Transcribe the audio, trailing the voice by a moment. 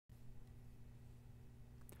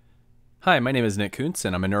Hi, my name is Nick Kuntz,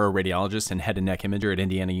 and I'm a neuroradiologist and head and neck imager at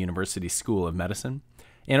Indiana University School of Medicine.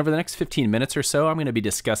 And over the next 15 minutes or so, I'm going to be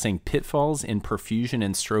discussing pitfalls in perfusion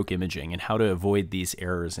and stroke imaging and how to avoid these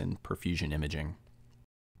errors in perfusion imaging.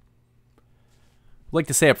 I'd like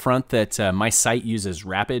to say up front that my site uses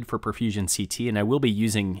Rapid for perfusion CT, and I will be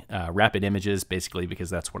using Rapid images basically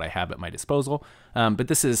because that's what I have at my disposal. But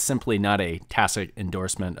this is simply not a tacit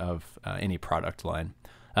endorsement of any product line.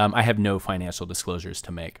 I have no financial disclosures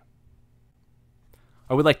to make.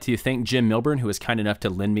 I would like to thank Jim Milburn, who was kind enough to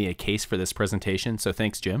lend me a case for this presentation, so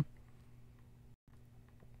thanks, Jim.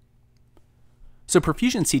 So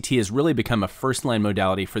perfusion CT has really become a first-line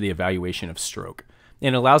modality for the evaluation of stroke,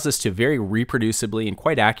 and allows us to very reproducibly and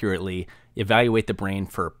quite accurately evaluate the brain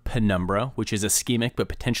for penumbra, which is ischemic but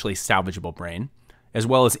potentially salvageable brain, as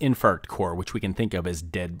well as infarct core, which we can think of as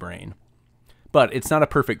dead brain. But it's not a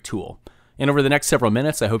perfect tool. And over the next several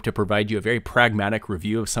minutes, I hope to provide you a very pragmatic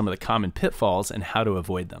review of some of the common pitfalls and how to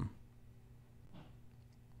avoid them.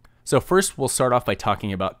 So first, we'll start off by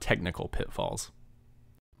talking about technical pitfalls.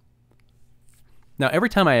 Now, every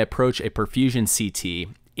time I approach a perfusion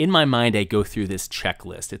CT, in my mind, I go through this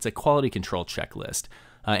checklist. It's a quality control checklist,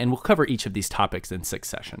 and we'll cover each of these topics in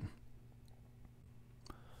succession.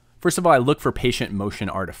 First of all, I look for patient motion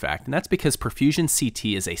artifact, and that's because perfusion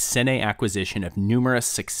CT is a cine acquisition of numerous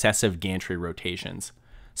successive gantry rotations.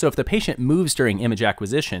 So if the patient moves during image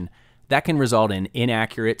acquisition, that can result in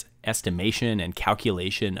inaccurate estimation and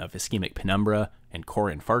calculation of ischemic penumbra and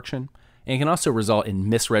core infarction, and it can also result in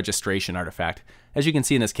misregistration artifact, as you can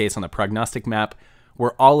see in this case on the prognostic map,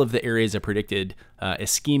 where all of the areas of predicted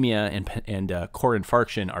ischemia and core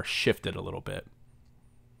infarction are shifted a little bit.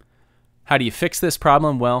 How do you fix this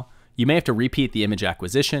problem? Well, you may have to repeat the image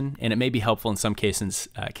acquisition, and it may be helpful in some cases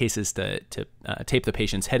to tape the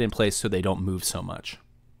patient's head in place so they don't move so much.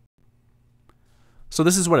 So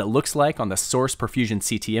this is what it looks like on the source perfusion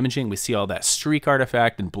CT imaging. We see all that streak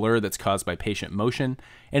artifact and blur that's caused by patient motion.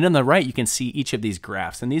 And on the right, you can see each of these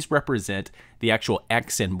graphs, and these represent the actual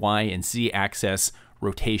X and Y and Z axis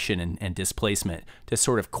rotation and displacement to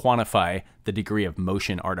sort of quantify the degree of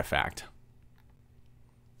motion artifact.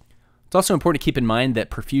 It's also important to keep in mind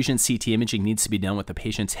that perfusion CT imaging needs to be done with the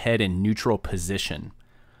patient's head in neutral position.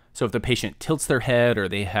 So if the patient tilts their head or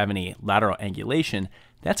they have any lateral angulation,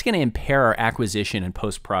 that's going to impair our acquisition and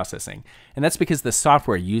post-processing. And that's because the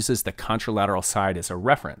software uses the contralateral side as a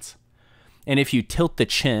reference. And if you tilt the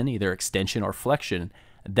chin, either extension or flexion,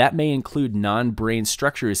 that may include non-brain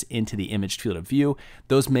structures into the imaged field of view.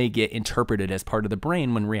 Those may get interpreted as part of the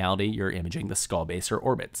brain when in reality you're imaging the skull base or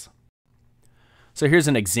orbits. So here's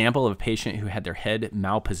an example of a patient who had their head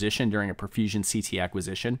malpositioned during a perfusion CT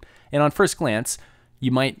acquisition. And on first glance,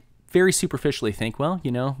 you might very superficially think, well,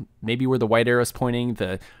 maybe where the white arrow is pointing,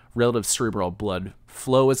 the relative cerebral blood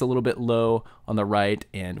flow is a little bit low on the right,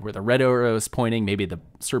 and where the red arrow is pointing, maybe the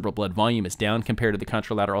cerebral blood volume is down compared to the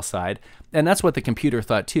contralateral side. And that's what the computer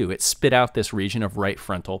thought too. It spit out this region of right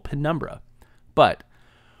frontal penumbra. But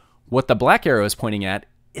what the black arrow is pointing at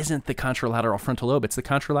isn't the contralateral frontal lobe, it's the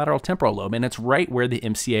contralateral temporal lobe, and it's right where the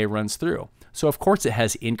MCA runs through. So of course it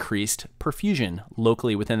has increased perfusion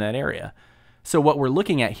locally within that area. So what we're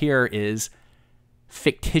looking at here is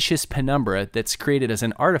fictitious penumbra that's created as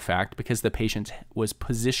an artifact because the patient was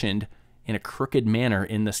positioned in a crooked manner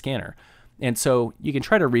in the scanner. And so you can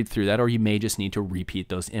try to read through that, or you may just need to repeat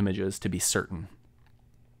those images to be certain.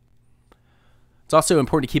 It's also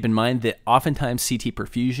important to keep in mind that oftentimes CT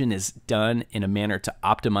perfusion is done in a manner to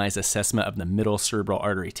optimize assessment of the middle cerebral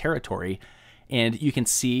artery territory, and you can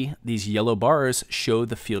see these yellow bars show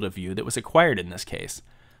the field of view that was acquired in this case.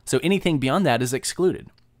 So anything beyond that is excluded.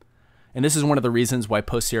 And this is one of the reasons why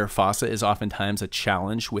posterior fossa is oftentimes a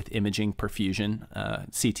challenge with imaging perfusion,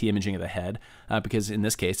 CT imaging of the head, because in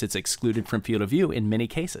this case it's excluded from field of view in many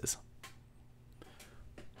cases.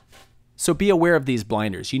 So be aware of these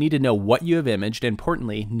blinders. You need to know what you have imaged, and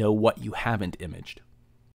importantly, know what you haven't imaged.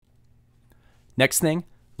 Next thing,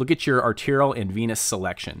 look at your arterial and venous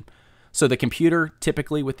selection. So the computer,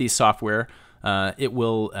 typically with these software, it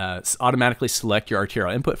will automatically select your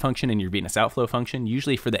arterial input function and your venous outflow function.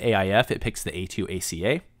 Usually for the AIF, it picks the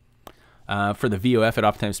A2 ACA. For the VOF, it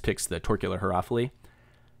oftentimes picks the torcular hierophily.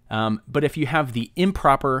 But if you have the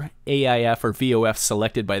improper AIF or VOF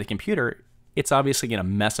selected by the computer, it's obviously going to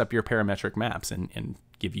mess up your parametric maps and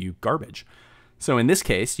give you garbage. So in this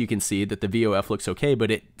case, you can see that the VOF looks okay,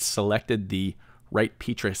 but it selected the right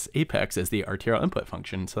petrous apex as the arterial input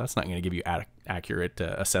function, so that's not going to give you accurate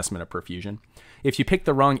assessment of perfusion. If you pick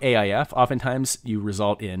the wrong AIF, oftentimes you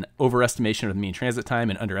result in overestimation of the mean transit time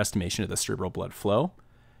and underestimation of the cerebral blood flow.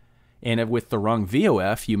 And with the wrong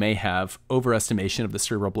VOF, you may have overestimation of the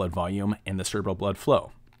cerebral blood volume and the cerebral blood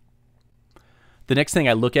flow. The next thing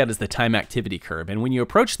I look at is the time activity curve. And when you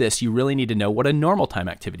approach this, you really need to know what a normal time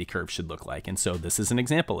activity curve should look like. And so this is an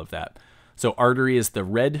example of that. So artery is the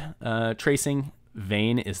red tracing,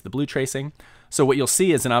 vein is the blue tracing. So what you'll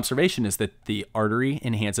see as an observation is that the artery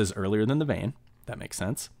enhances earlier than the vein. That makes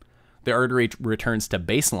sense. The artery returns to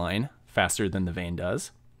baseline faster than the vein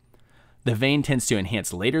does. The vein tends to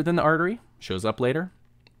enhance later than the artery, shows up later,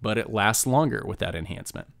 but it lasts longer with that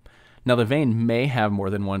enhancement. Now the vein may have more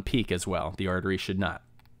than one peak as well. The artery should not.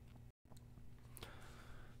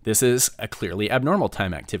 This is a clearly abnormal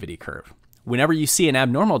time activity curve. Whenever you see an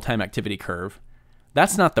abnormal time activity curve,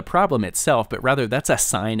 that's not the problem itself, but rather that's a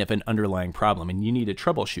sign of an underlying problem, and you need to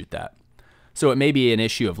troubleshoot that. So it may be an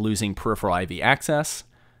issue of losing peripheral IV access,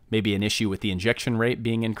 maybe an issue with the injection rate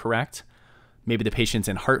being incorrect, maybe the patient's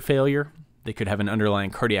in heart failure, they could have an underlying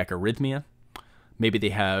cardiac arrhythmia, maybe they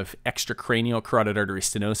have extracranial carotid artery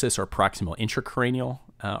stenosis or proximal intracranial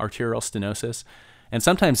arterial stenosis, and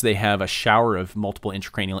sometimes they have a shower of multiple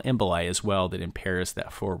intracranial emboli as well that impairs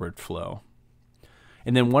that forward flow.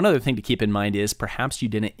 And then one other thing to keep in mind is perhaps you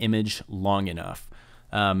didn't image long enough.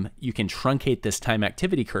 You can truncate this time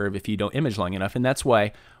activity curve if you don't image long enough, and that's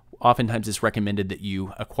why oftentimes it's recommended that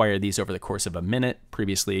you acquire these over the course of a minute,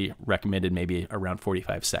 previously recommended maybe around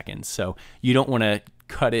 45 seconds. So you don't want to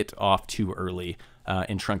cut it off too early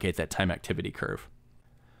and truncate that time activity curve.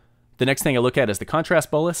 The next thing I look at is the contrast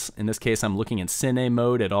bolus. In this case, I'm looking in cine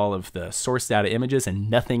mode at all of the source data images, and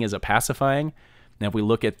nothing is opacifying. Now, if we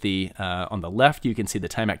look at the on the left, you can see the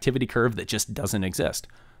time activity curve that just doesn't exist.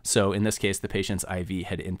 So in this case, the patient's IV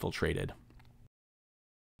had infiltrated.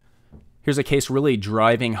 Here's a case really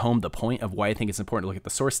driving home the point of why I think it's important to look at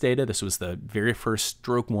the source data. This was the very first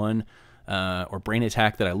stroke 1 or brain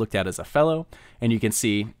attack that I looked at as a fellow. And you can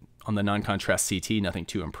see on the non-contrast CT, nothing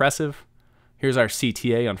too impressive. Here's our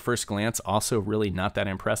CTA on first glance, also really not that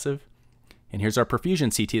impressive. And here's our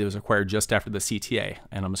perfusion CT that was acquired just after the CTA.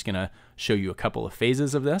 And I'm just going to show you a couple of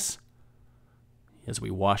phases of this as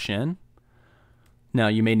we wash in. Now,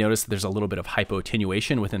 you may notice that there's a little bit of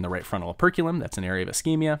hypoattenuation within the right frontal operculum. That's an area of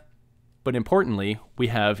ischemia. But importantly, we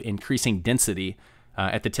have increasing density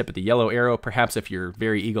at the tip of the yellow arrow. Perhaps if you're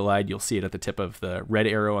very eagle-eyed, you'll see it at the tip of the red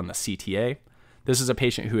arrow on the CTA. This is a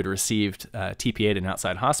patient who had received TPA at an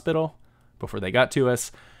outside hospital before they got to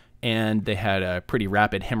us, and they had a pretty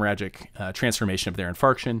rapid hemorrhagic transformation of their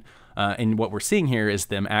infarction. And what we're seeing here is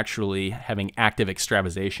them actually having active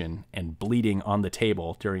extravasation and bleeding on the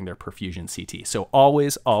table during their perfusion CT. So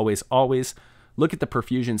always, always, always look at the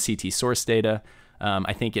perfusion CT source data.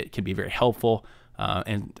 I think it can be very helpful,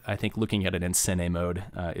 and I think looking at it in cine mode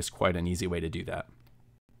is quite an easy way to do that.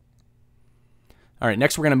 All right,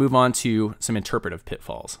 next we're going to move on to some interpretive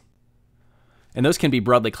pitfalls. And those can be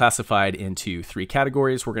broadly classified into 3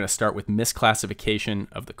 categories. We're going to start with misclassification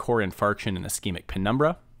of the core infarction and ischemic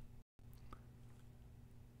penumbra.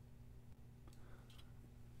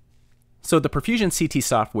 So the perfusion CT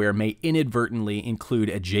software may inadvertently include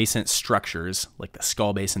adjacent structures like the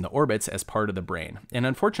skull base and the orbits as part of the brain. And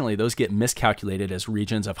unfortunately, those get miscalculated as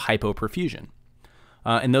regions of hypoperfusion.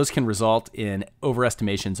 And those can result in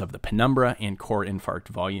overestimations of the penumbra and core infarct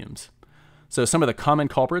volumes. So some of the common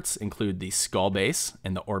culprits include the skull base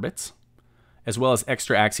and the orbits, as well as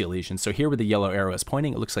extraaxial lesions. So here where the yellow arrow is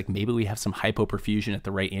pointing, it looks like maybe we have some hypoperfusion at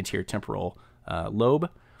the right anterior temporal lobe.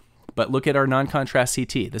 But look at our non-contrast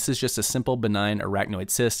CT. This is just a simple benign arachnoid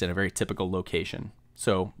cyst in a very typical location.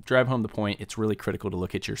 So drive home the point, it's really critical to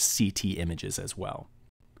look at your CT images as well.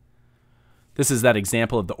 This is that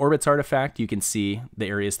example of the orbits artifact. You can see the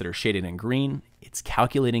areas that are shaded in green. It's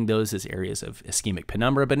calculating those as areas of ischemic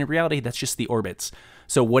penumbra, but in reality, that's just the orbits.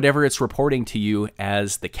 So whatever it's reporting to you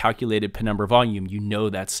as the calculated penumbra volume, you know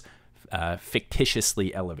that's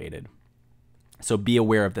fictitiously elevated. So be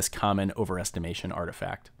aware of this common overestimation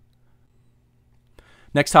artifact.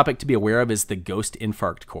 Next topic to be aware of is the ghost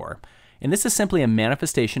infarct core. And this is simply a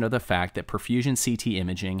manifestation of the fact that perfusion CT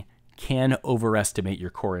imaging can overestimate your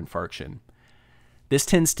core infarction. This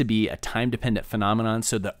tends to be a time-dependent phenomenon,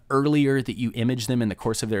 so the earlier that you image them in the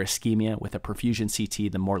course of their ischemia with a perfusion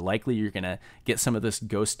CT, the more likely you're going to get some of this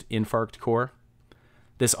ghost infarct core.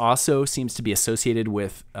 This also seems to be associated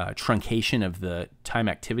with truncation of the time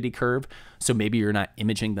activity curve, so maybe you're not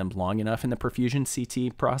imaging them long enough in the perfusion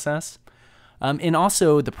CT process. And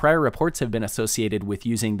also, the prior reports have been associated with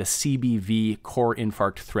using the CBV core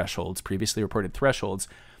infarct thresholds, previously reported thresholds,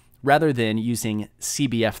 rather than using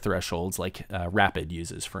CBF thresholds like Rapid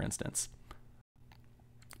uses, for instance.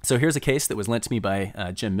 So here's a case that was lent to me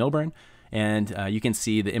by Jim Milburn, and you can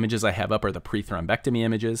see the images I have up are the pre-thrombectomy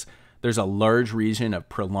images. There's a large region of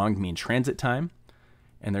prolonged mean transit time,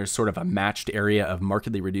 and there's sort of a matched area of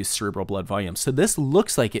markedly reduced cerebral blood volume. So this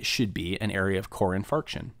looks like it should be an area of core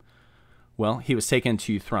infarction. Well, he was taken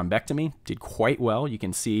to thrombectomy, did quite well. You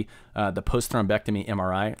can see the post-thrombectomy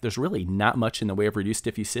MRI. There's really not much in the way of reduced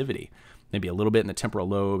diffusivity, maybe a little bit in the temporal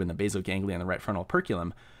lobe and the basal ganglia and the right frontal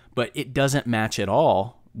operculum, but it doesn't match at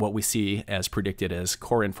all what we see as predicted as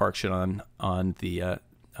core infarction on the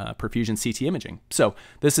perfusion CT imaging. So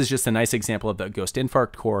this is just a nice example of the ghost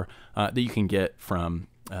infarct core that you can get from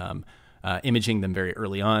imaging them very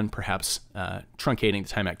early on, perhaps truncating the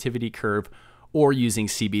time activity curve, or using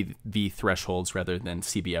CBV thresholds rather than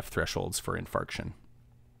CBF thresholds for infarction.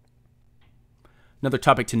 Another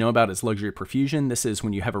topic to know about is luxury perfusion. This is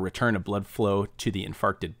when you have a return of blood flow to the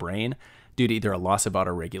infarcted brain due to either a loss of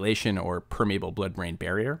autoregulation or permeable blood-brain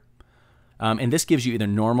barrier. And this gives you either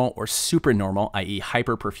normal or supernormal, i.e.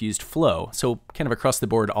 hyperperfused flow. So kind of across the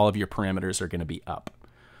board, all of your parameters are going to be up.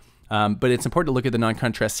 But it's important to look at the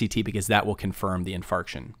non-contrast CT because that will confirm the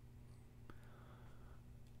infarction.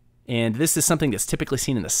 And this is something that's typically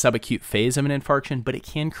seen in the subacute phase of an infarction, but it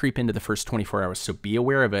can creep into the first 24 hours. So be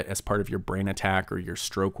aware of it as part of your brain attack or your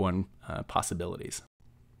stroke one possibilities.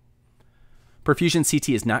 Perfusion CT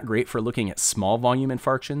is not great for looking at small volume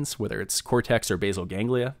infarctions, whether it's cortex or basal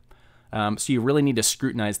ganglia. So you really need to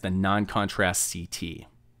scrutinize the non-contrast CT.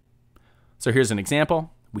 So here's an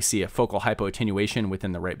example. We see a focal hypoattenuation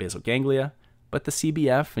within the right basal ganglia, but the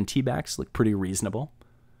CBF and TBACs look pretty reasonable.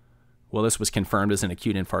 Well, this was confirmed as an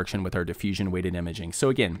acute infarction with our diffusion-weighted imaging. So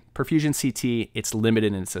again, perfusion CT, it's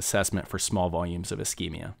limited in its assessment for small volumes of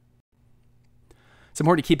ischemia. It's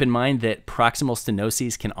important to keep in mind that proximal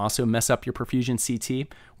stenoses can also mess up your perfusion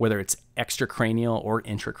CT, whether it's extracranial or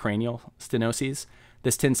intracranial stenoses.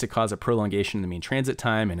 This tends to cause a prolongation in the mean transit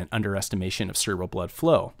time and an underestimation of cerebral blood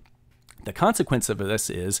flow. The consequence of this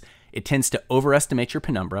is it tends to overestimate your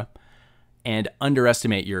penumbra and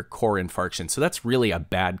underestimate your core infarction. So that's really a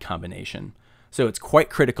bad combination. So it's quite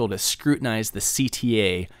critical to scrutinize the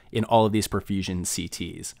CTA in all of these perfusion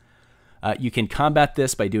CTs. You can combat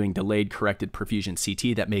this by doing delayed corrected perfusion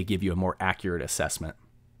CT that may give you a more accurate assessment.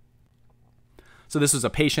 So this was a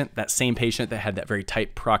patient, that same patient that had that very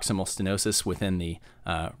tight proximal stenosis within the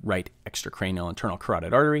right extracranial internal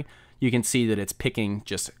carotid artery. You can see that it's picking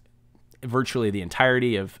just virtually the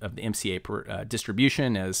entirety of the MCA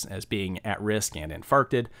distribution as being at risk and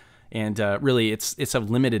infarcted. And really, it's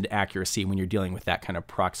of limited accuracy when you're dealing with that kind of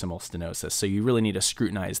proximal stenosis. So you really need to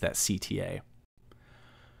scrutinize that CTA.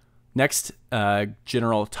 Next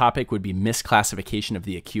general topic would be misclassification of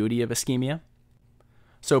the acuity of ischemia.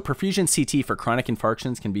 So perfusion CT for chronic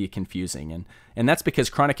infarctions can be confusing, and that's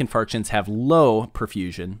because chronic infarctions have low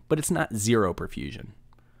perfusion, but it's not zero perfusion.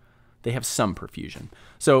 They have some perfusion.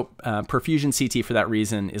 So perfusion CT for that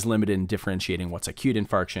reason is limited in differentiating what's acute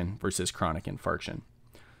infarction versus chronic infarction.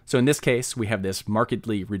 So in this case, we have this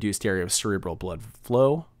markedly reduced area of cerebral blood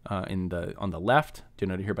flow on the left,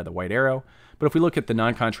 denoted here by the white arrow. But if we look at the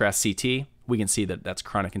non-contrast CT, we can see that that's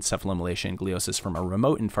chronic encephalomalacia and gliosis from a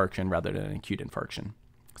remote infarction rather than an acute infarction.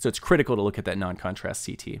 So it's critical to look at that non-contrast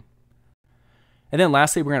CT. And then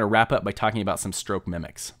lastly, we're going to wrap up by talking about some stroke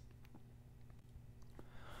mimics.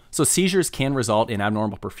 So seizures can result in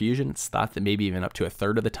abnormal perfusion. It's thought that maybe even up to a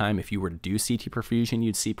third of the time, if you were to do CT perfusion,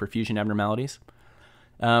 you'd see perfusion abnormalities.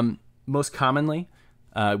 Most commonly,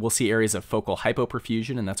 we'll see areas of focal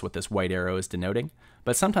hypoperfusion, and that's what this white arrow is denoting.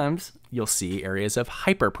 But sometimes you'll see areas of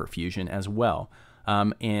hyperperfusion as well.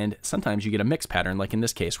 And sometimes you get a mixed pattern, like in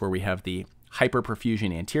this case, where we have the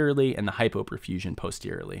hyperperfusion anteriorly and the hypoperfusion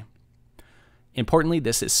posteriorly. Importantly,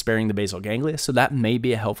 this is sparing the basal ganglia, so that may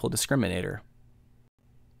be a helpful discriminator.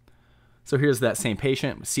 So here's that same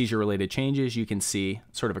patient with seizure-related changes. You can see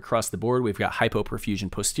sort of across the board, we've got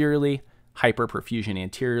hypoperfusion posteriorly, hyperperfusion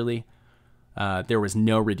anteriorly. There was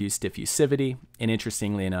no reduced diffusivity, and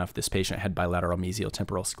interestingly enough, this patient had bilateral mesial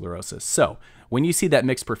temporal sclerosis. So when you see that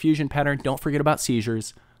mixed perfusion pattern, don't forget about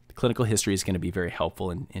seizures. The clinical history is going to be very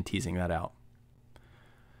helpful in teasing that out.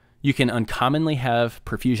 You can uncommonly have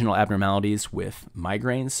perfusional abnormalities with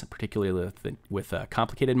migraines, particularly with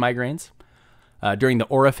complicated migraines. During the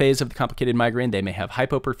aura phase of the complicated migraine, they may have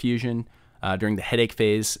hypoperfusion. During the headache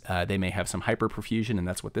phase, they may have some hyperperfusion, and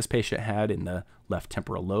that's what this patient had in the left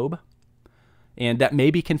temporal lobe. And that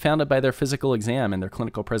may be confounded by their physical exam and their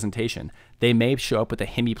clinical presentation. They may show up with a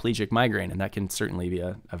hemiplegic migraine, and that can certainly be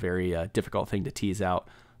a very difficult thing to tease out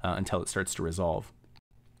until it starts to resolve.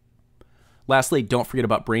 Lastly, don't forget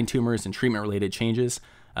about brain tumors and treatment-related changes.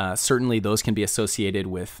 Certainly, those can be associated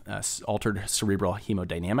with altered cerebral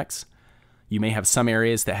hemodynamics. You may have some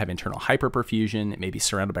areas that have internal hyperperfusion. It may be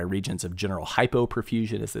surrounded by regions of general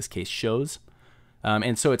hypoperfusion, as this case shows.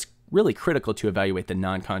 And so it's really critical to evaluate the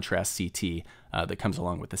non-contrast CT that comes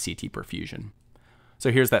along with the CT perfusion.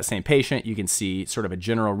 So here's that same patient. You can see sort of a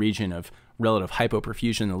general region of relative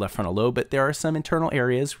hypoperfusion in the left frontal lobe, but there are some internal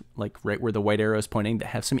areas, like right where the white arrow is pointing, that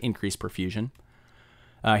have some increased perfusion.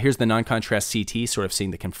 Here's the non-contrast CT, sort of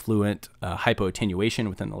seeing the confluent hypoattenuation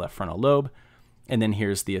within the left frontal lobe. And then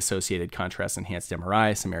here's the associated contrast-enhanced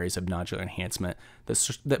MRI, some areas of nodular enhancement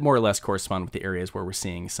that more or less correspond with the areas where we're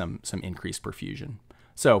seeing some increased perfusion.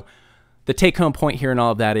 So the take-home point here in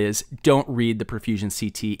all of that is don't read the perfusion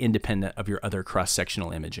CT independent of your other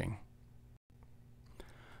cross-sectional imaging.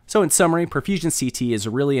 So in summary, perfusion CT is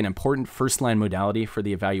really an important first-line modality for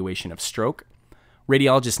the evaluation of stroke.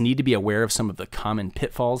 Radiologists need to be aware of some of the common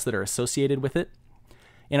pitfalls that are associated with it.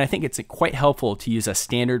 And I think it's quite helpful to use a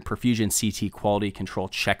standard perfusion CT quality control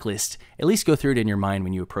checklist. At least go through it in your mind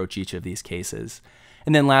when you approach each of these cases.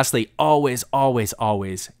 And then lastly, always, always,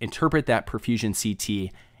 always interpret that perfusion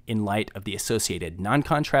CT in light of the associated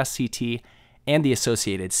non-contrast CT and the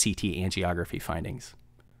associated CT angiography findings.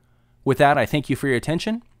 With that, I thank you for your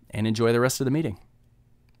attention and enjoy the rest of the meeting.